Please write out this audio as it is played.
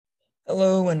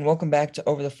Hello and welcome back to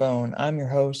Over the Phone. I'm your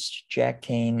host, Jac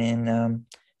Cain, and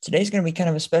today's going to be kind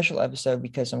of a special episode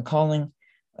because I'm calling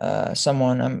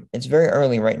someone. It's very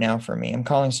early right now for me. I'm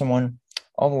calling someone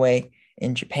all the way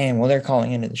in Japan. Well, they're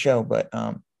calling into the show, but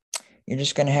you're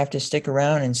just going to have to stick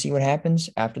around and see what happens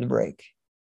after the break.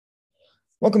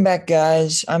 Welcome back,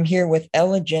 guys. I'm here with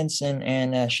Ella Jensen,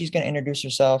 and she's going to introduce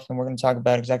herself, and we're going to talk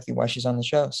about exactly why she's on the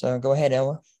show. So go ahead,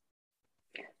 Ella.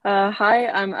 Hi,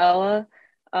 I'm Ella.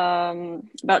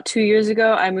 About 2 years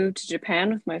ago, I moved to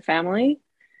Japan with my family.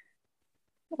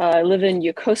 I live in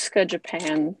Yokosuka,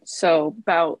 Japan, so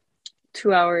about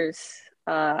 2 hours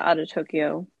out of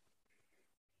Tokyo.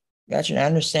 Gotcha. And I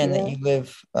understand that Yeah. you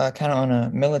live kind of on a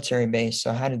military base.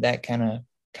 So how did that kind of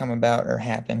come about or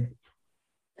happen?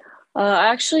 I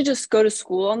actually just go to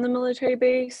school on the military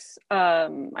base.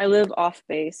 I live off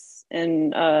base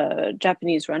in a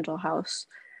Japanese rental house.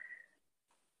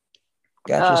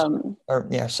 Gotcha. Um, Or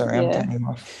yeah, sorry, I'm yeah, cutting you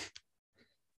off.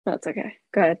 that's okay.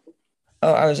 Go ahead.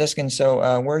 Oh, I was asking, so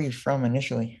where are you from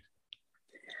initially?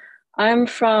 I'm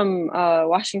from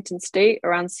Washington State,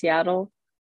 around Seattle.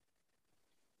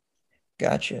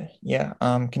 Gotcha. Yeah.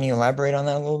 Can you elaborate on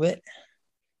that a little bit?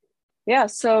 Yeah,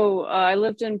 so I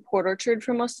lived in Port Orchard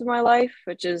for most of my life,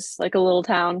 which is like a little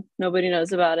town. Nobody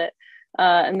knows about it.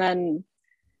 And then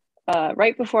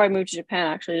right before I moved to Japan,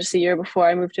 actually, just a year before,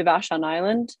 I moved to Vashon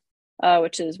Island,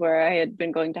 which is where I had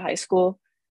been going to high school.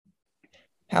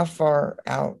 How far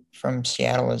out from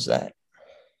Seattle is that?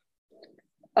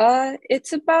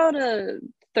 It's about a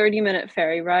 30-minute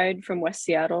ferry ride from West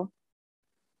Seattle.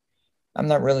 I'm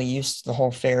not really used to the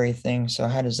whole ferry thing, so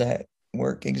how does that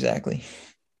work exactly?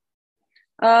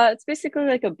 It's basically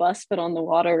like a bus, but on the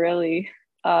water, really.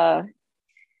 Uh,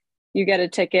 you get a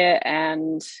ticket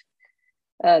and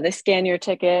they scan your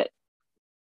ticket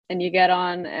and you get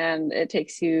on and it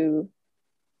takes you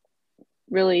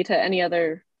really to any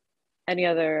other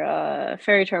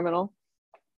ferry terminal.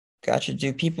 Gotcha.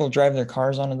 Do people drive their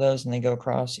cars onto those and they go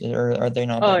across, or are they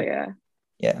not Oh that?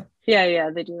 yeah. Yeah. Yeah,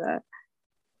 they do that.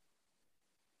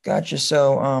 Gotcha.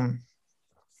 So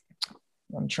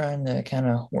I'm trying to kind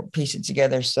of piece it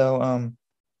together. So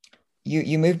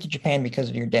you moved to Japan because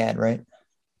of your dad, right?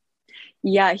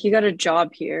 Yeah, he got a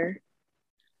job here.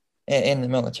 In the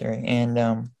military, and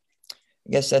I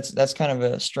guess that's kind of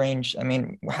a strange. I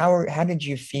mean, how did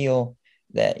you feel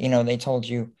that they told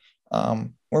you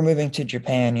we're moving to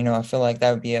Japan? I feel like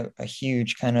that would be a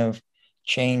huge kind of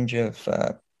change of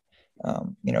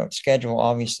schedule,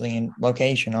 obviously, and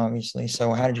location, obviously.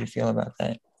 So how did you feel about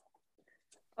that?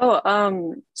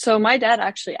 So my dad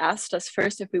actually asked us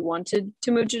first if we wanted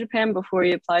to move to Japan before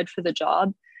he applied for the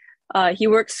job. He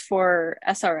works for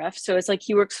SRF, so it's like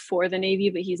he works for the Navy,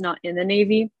 but he's not in the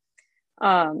Navy.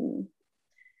 Um,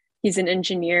 he's an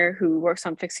engineer who works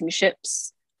on fixing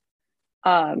ships.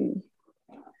 Um,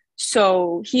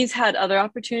 so he's had other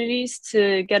opportunities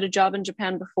to get a job in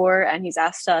Japan before, and he's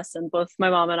asked us, and both my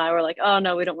mom and I were like, "Oh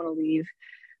no, we don't want to leave,"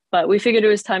 but we figured it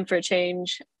was time for a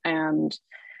change, and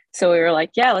so we were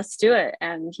like, "Yeah, let's do it."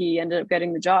 And he ended up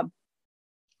getting the job,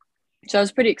 so I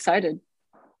was pretty excited.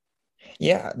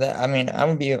 Yeah, I mean, I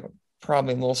would be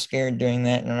probably a little scared doing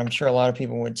that, and I'm sure a lot of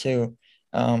people would too.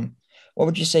 Um, what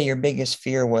would you say your biggest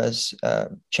fear was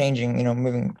changing,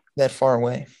 moving that far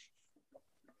away?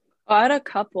 I had a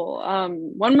couple.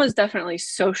 One was definitely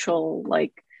social,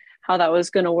 like how that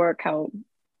was going to work, how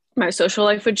my social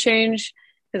life would change,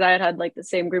 because I had had like the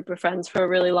same group of friends for a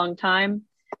really long time.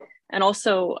 And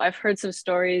also, I've heard some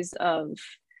stories of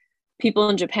people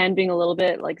in Japan being a little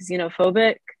bit like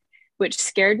xenophobic, which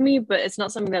scared me, but it's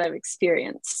not something that I've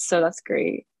experienced. So that's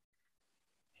great.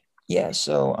 Yeah,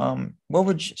 so what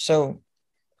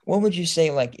would you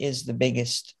say like is the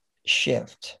biggest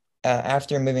shift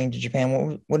after moving to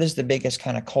Japan? What is the biggest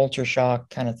kind of culture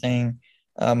shock kind of thing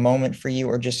moment for you,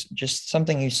 or just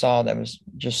something you saw that was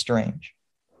just strange?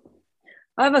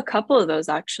 I have a couple of those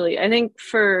actually. I think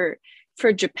for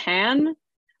Japan,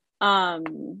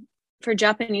 um, for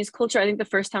Japanese culture, I think the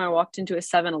first time I walked into a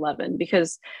 7-Eleven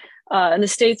because in the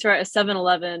States, right, a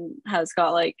 7-Eleven has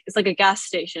got like, it's like a gas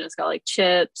station. It's got like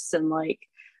chips and like,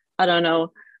 I don't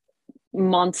know,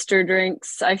 monster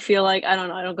drinks. I feel like, I don't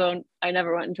know, I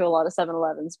never went into a lot of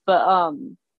 7-Elevens, but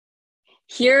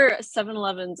here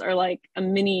 7-Elevens are like a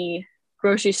mini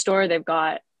grocery store. They've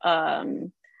got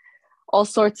all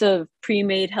sorts of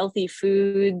pre-made healthy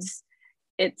foods.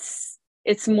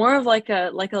 It's more of like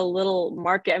a little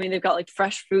market. I mean, they've got like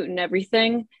fresh fruit and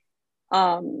everything.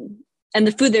 And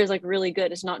the food there's like really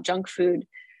good. It's not junk food.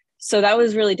 So that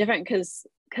was really different because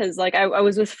like I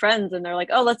was with friends and they're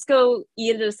like, oh, let's go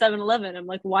eat at a 7-Eleven. I'm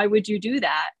like, why would you do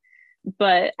that?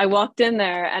 But I walked in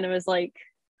there and it was like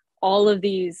all of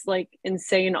these like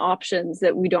insane options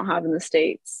that we don't have in the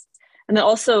States. And then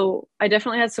also, I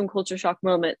definitely had some culture shock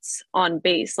moments on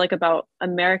base, like about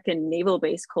American naval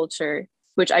base culture,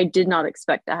 which I did not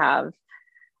expect to have.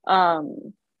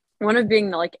 Um, One of being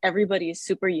like everybody is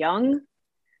super young.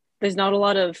 There's not a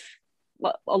lot of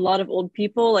old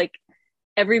people. Like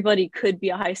everybody could be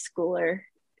a high schooler,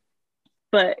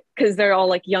 but because they're all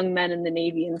like young men in the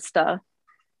Navy and stuff.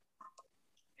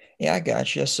 Yeah, I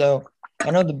gotcha. So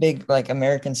I know the big like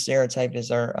American stereotype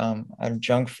is our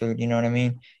junk food, you know what I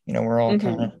mean? We're all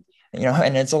kind of, Mm-hmm.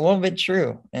 and it's a little bit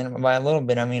true. And by a little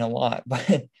bit, I mean a lot. But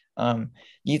do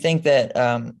you think that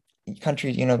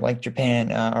countries, like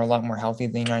Japan, are a lot more healthy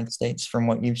than the United States from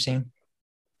what you've seen?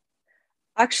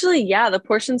 Actually, yeah, the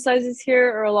portion sizes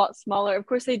here are a lot smaller. Of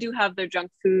course, they do have their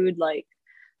junk food, like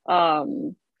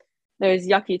um, there's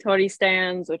yakitori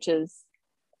stands, which is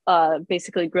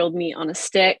basically grilled meat on a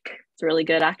stick. It's really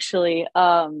good, actually.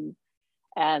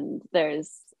 And there's,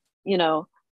 you know,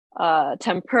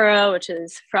 tempura, which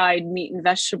is fried meat and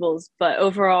vegetables. But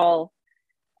overall,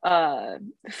 uh,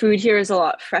 food here is a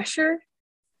lot fresher.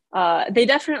 They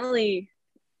definitely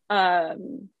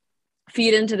um,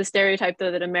 feed into the stereotype,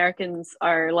 though, that Americans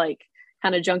are like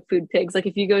kind of junk food pigs. Like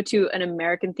if you go to an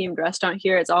American themed restaurant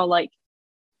here, it's all like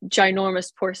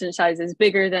ginormous portion sizes,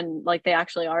 bigger than like they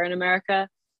actually are in America,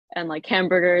 and like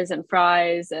hamburgers and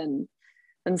fries and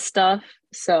stuff.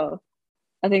 So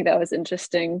I think that was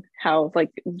interesting how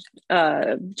like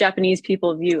Japanese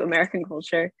people view American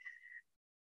culture.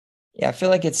 Yeah, I feel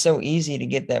like it's so easy to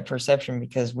get that perception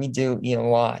because we do eat a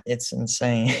lot. It's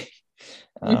insane.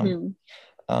 um,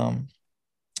 Mm-hmm. um,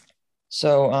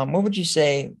 so what would you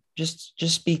say, just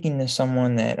speaking to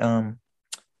someone that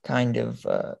kind of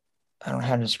I don't know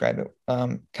how to describe it,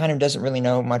 kind of doesn't really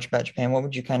know much about Japan, what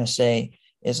would you kind of say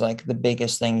is like the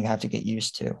biggest thing you have to get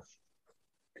used to?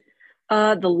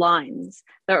 The lines.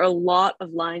 There are a lot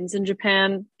of lines in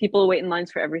Japan. People wait in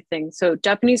lines for everything. So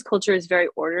Japanese culture is very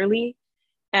orderly,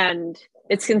 and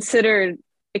it's considered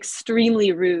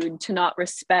extremely rude to not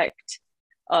respect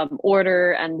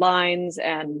order and lines.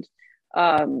 And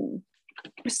um,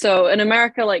 so in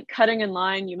America, like cutting in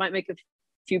line, you might make a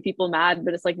few people mad,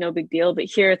 but it's like no big deal. But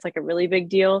here, it's like a really big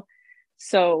deal.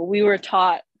 So we were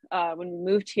taught when we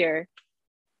moved here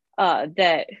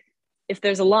that if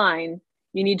there's a line,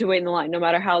 you need to wait in the line no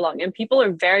matter how long. And people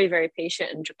are very, very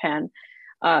patient in Japan.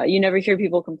 You never hear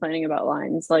people complaining about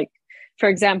lines. Like, for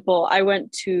example, I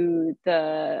went to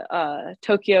the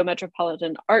Tokyo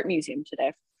Metropolitan Art Museum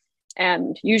today.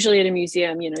 And usually at a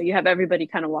museum, you have everybody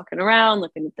kind of walking around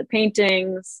looking at the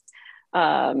paintings.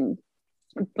 Um,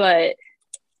 but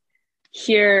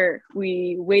here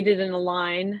we waited in a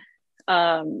line,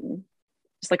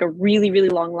 just like a really, really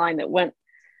long line that went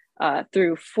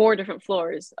through 4 different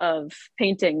floors of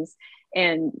paintings,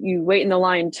 and you wait in the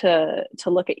line to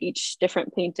look at each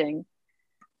different painting.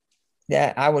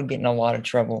 Yeah, I would get in a lot of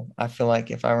trouble. I feel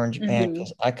like if I were in Japan, Mm-hmm.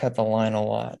 because I cut the line a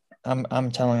lot. I'm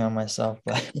telling on myself,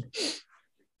 but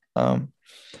um,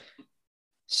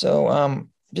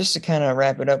 just to kind of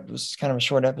wrap it up, this is kind of a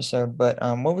short episode, but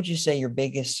what would you say your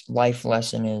biggest life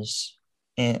lesson is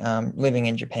in living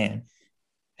in Japan?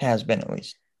 Has been at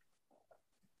least.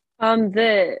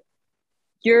 The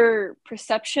Your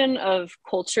perception of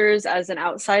cultures as an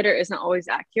outsider isn't always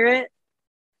accurate.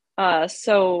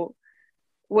 So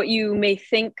what you may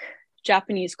think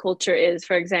Japanese culture is,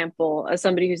 for example, as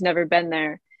somebody who's never been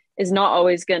there, is not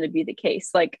always going to be the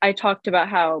case. Like I talked about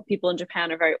how people in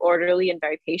Japan are very orderly and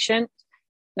very patient.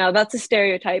 Now that's a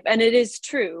stereotype, and it is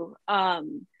true.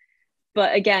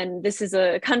 But again, this is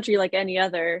a country like any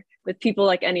other, with people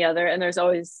like any other, and there's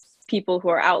always people who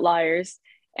are outliers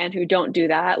and who don't do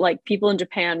that. Like people in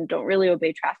Japan don't really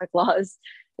obey traffic laws,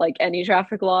 like any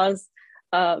traffic laws,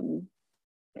 um,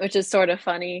 which is sort of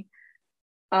funny.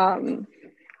 Um,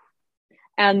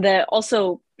 and that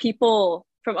also people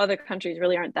from other countries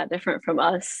really aren't that different from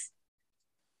us.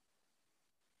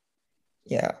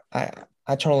 Yeah, I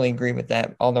totally agree with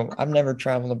that. Although I've never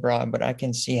traveled abroad, but I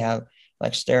can see how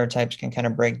like stereotypes can kind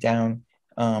of break down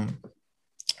how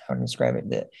to describe it,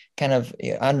 the kind of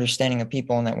understanding of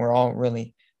people and that we're all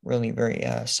really, really very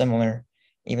similar,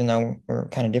 even though we're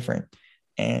kind of different.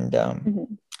 And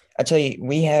Mm-hmm. I tell you,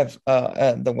 we have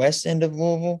the west end of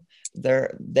Louisville.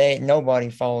 They nobody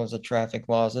follows the traffic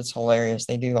laws. It's hilarious.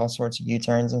 They do all sorts of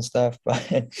U-turns and stuff,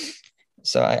 but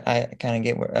so I kind of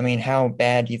get where I mean, how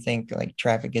bad do you think like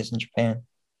traffic is in Japan?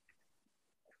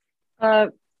 Uh,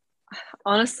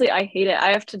 Honestly, I hate it.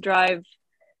 I have to drive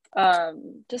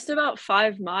just about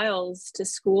 5 miles to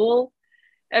school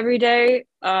every day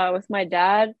with my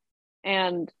dad.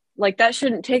 And like that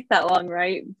shouldn't take that long,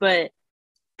 right? But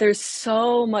there's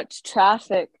so much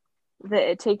traffic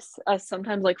that it takes us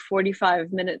sometimes like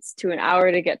 45 minutes to an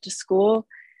hour to get to school.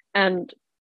 And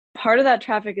part of that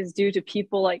traffic is due to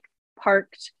people like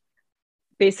parked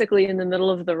basically in the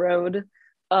middle of the road,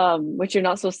 which you're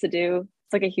not supposed to do.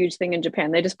 It's like a huge thing in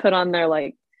Japan. They just put on their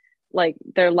like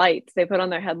their lights. They put on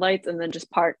their headlights and then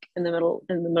just park in the middle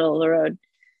of the road.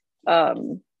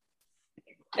 Um,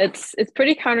 it's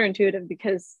pretty counterintuitive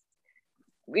because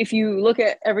if you look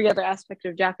at every other aspect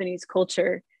of Japanese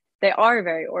culture, they are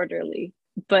very orderly,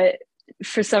 but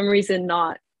for some reason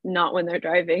not when they're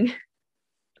driving.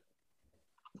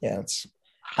 Yeah, it's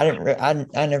I didn't re-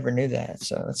 I never knew that,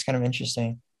 so that's kind of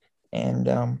interesting.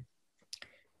 And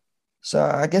so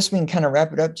I guess we can kind of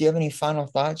wrap it up. Do you have any final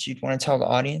thoughts you'd want to tell the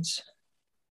audience?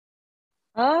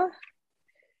 Uh,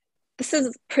 this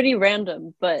is pretty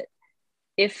random, but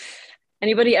if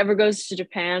anybody ever goes to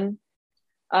Japan,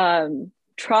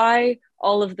 try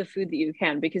all of the food that you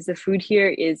can because the food here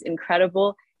is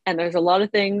incredible. And there's a lot of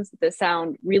things that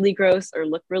sound really gross or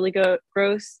look really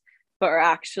gross, but are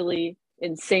actually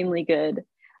insanely good.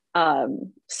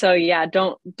 So yeah,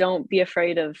 don't be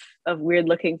afraid of weird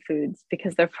looking foods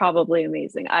because they're probably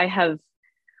amazing. I have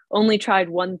only tried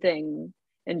one thing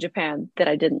in Japan that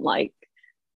I didn't like.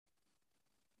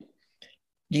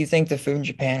 Do you think the food in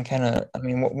Japan kind of, I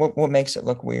mean, what makes it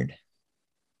look weird?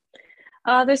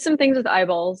 There's some things with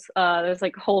eyeballs. There's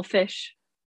like whole fish,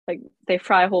 like they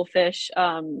fry whole fish.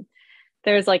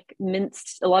 There's like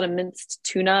a lot of minced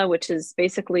tuna, which is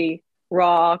basically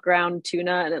raw ground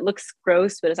tuna, and it looks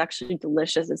gross, but it's actually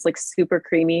delicious. It's like super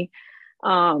creamy.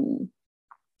 Um,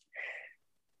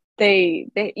 they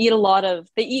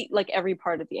eat like every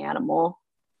part of the animal,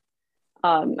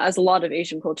 as a lot of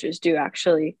Asian cultures do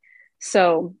actually.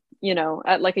 So,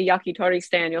 at like a yakitori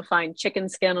stand, you'll find chicken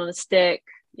skin on a stick,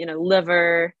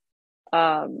 liver,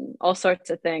 all sorts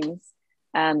of things.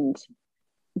 And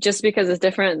just because it's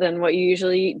different than what you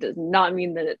usually eat does not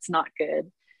mean that it's not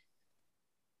good.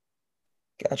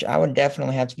 Gotcha. I would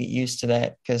definitely have to get used to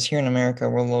that because here in America,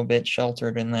 we're a little bit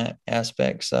sheltered in that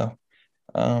aspect. So,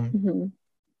 um, Mhm.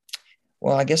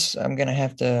 well, I guess I'm gonna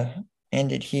have to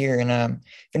end it here. And if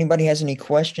anybody has any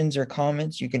questions or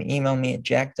comments, you can email me at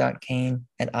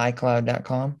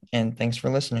jack.cain@icloud.com. And thanks for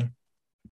listening.